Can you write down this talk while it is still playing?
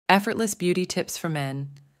Effortless beauty tips for men.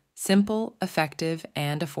 Simple, effective,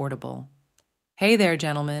 and affordable. Hey there,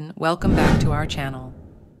 gentlemen. Welcome back to our channel.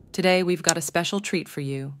 Today, we've got a special treat for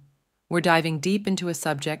you. We're diving deep into a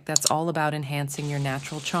subject that's all about enhancing your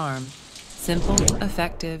natural charm. Simple,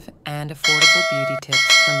 effective, and affordable beauty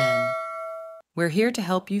tips for men. We're here to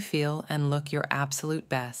help you feel and look your absolute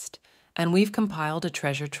best, and we've compiled a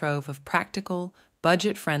treasure trove of practical,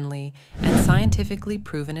 budget-friendly, and scientifically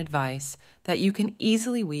proven advice that you can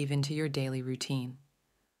easily weave into your daily routine.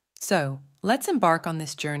 So, let's embark on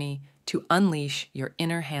this journey to unleash your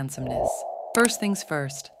inner handsomeness. First things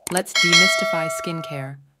first, let's demystify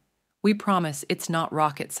skincare. We promise it's not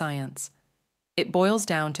rocket science. It boils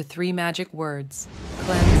down to 3 magic words: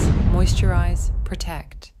 cleanse, moisturize,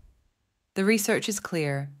 protect. The research is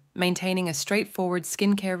clear. Maintaining a straightforward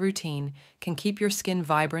skincare routine can keep your skin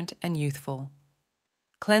vibrant and youthful.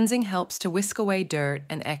 Cleansing helps to whisk away dirt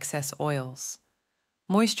and excess oils.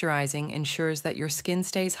 Moisturizing ensures that your skin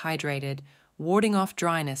stays hydrated, warding off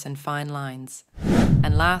dryness and fine lines.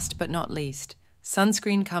 And last but not least,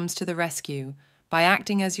 sunscreen comes to the rescue by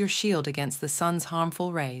acting as your shield against the sun's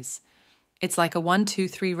harmful rays. It's like a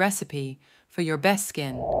 1-2-3 recipe for your best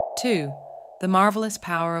skin. 2. The marvelous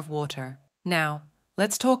power of water. Now,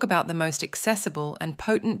 let's talk about the most accessible and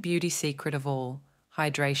potent beauty secret of all: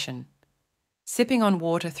 hydration. Sipping on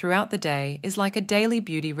water throughout the day is like a daily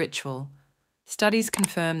beauty ritual. Studies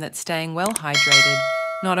confirm that staying well hydrated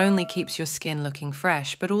not only keeps your skin looking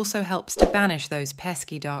fresh, but also helps to banish those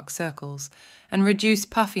pesky dark circles and reduce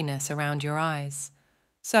puffiness around your eyes.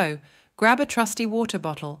 So, grab a trusty water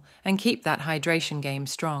bottle and keep that hydration game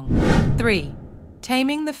strong. 3.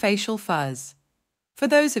 Taming the facial fuzz. For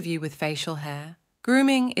those of you with facial hair,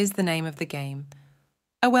 grooming is the name of the game.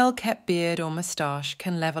 A well-kept beard or moustache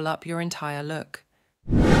can level up your entire look.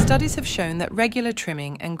 Studies have shown that regular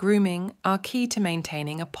trimming and grooming are key to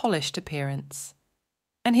maintaining a polished appearance.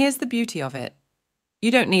 And here's the beauty of it.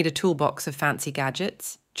 You don't need a toolbox of fancy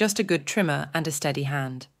gadgets, just a good trimmer and a steady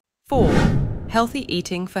hand. 4. Healthy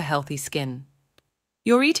eating for healthy skin.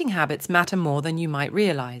 Your eating habits matter more than you might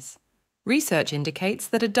realize. Research indicates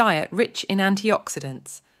that a diet rich in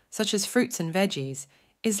antioxidants, such as fruits and veggies,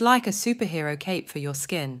 is like a superhero cape for your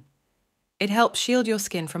skin. It helps shield your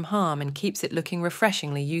skin from harm and keeps it looking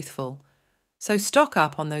refreshingly youthful. So stock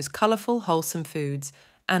up on those colorful, wholesome foods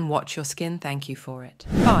and watch your skin thank you for it.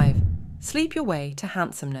 5. Sleep your way to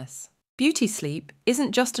handsomeness. Beauty sleep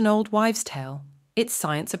isn't just an old wives' tale, it's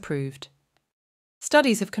science approved.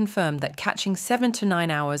 Studies have confirmed that catching 7 to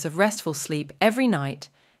 9 hours of restful sleep every night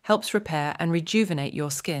helps repair and rejuvenate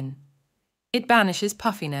your skin. It banishes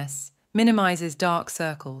puffiness, minimizes dark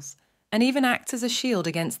circles, and even acts as a shield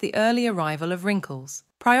against the early arrival of wrinkles.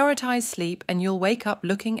 Prioritize sleep and you'll wake up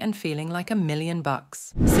looking and feeling like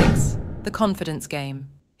 $1,000,000. 6. The confidence game.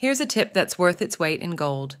 Here's a tip that's worth its weight in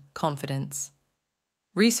gold: confidence.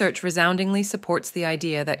 Research resoundingly supports the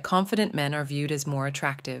idea that confident men are viewed as more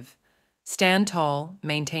attractive. Stand tall,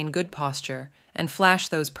 maintain good posture, and flash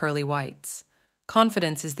those pearly whites.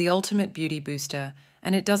 Confidence is the ultimate beauty booster,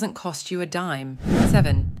 and it doesn't cost you a dime.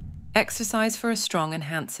 7. Exercise for a strong and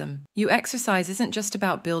handsome. You exercise isn't just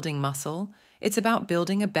about building muscle, it's about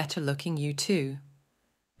building a better-looking you too.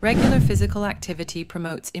 Regular physical activity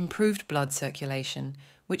promotes improved blood circulation,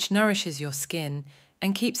 which nourishes your skin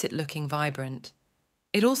and keeps it looking vibrant.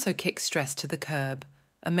 It also kicks stress to the curb,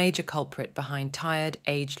 a major culprit behind tired,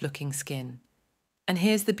 aged-looking skin. And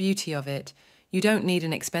here's the beauty of it: you don't need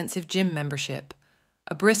an expensive gym membership.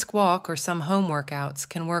 A brisk walk or some home workouts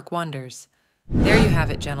can work wonders. There you have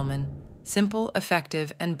it, gentlemen. Simple,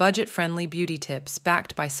 effective, and budget-friendly beauty tips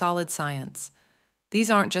backed by solid science. These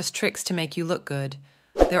aren't just tricks to make you look good.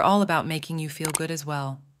 They're all about making you feel good as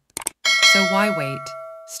well. So why wait?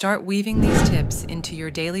 Start weaving these tips into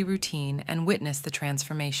your daily routine and witness the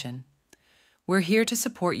transformation. We're here to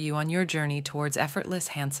support you on your journey towards effortless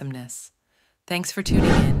handsomeness. Thanks for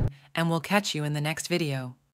tuning in, and we'll catch you in the next video.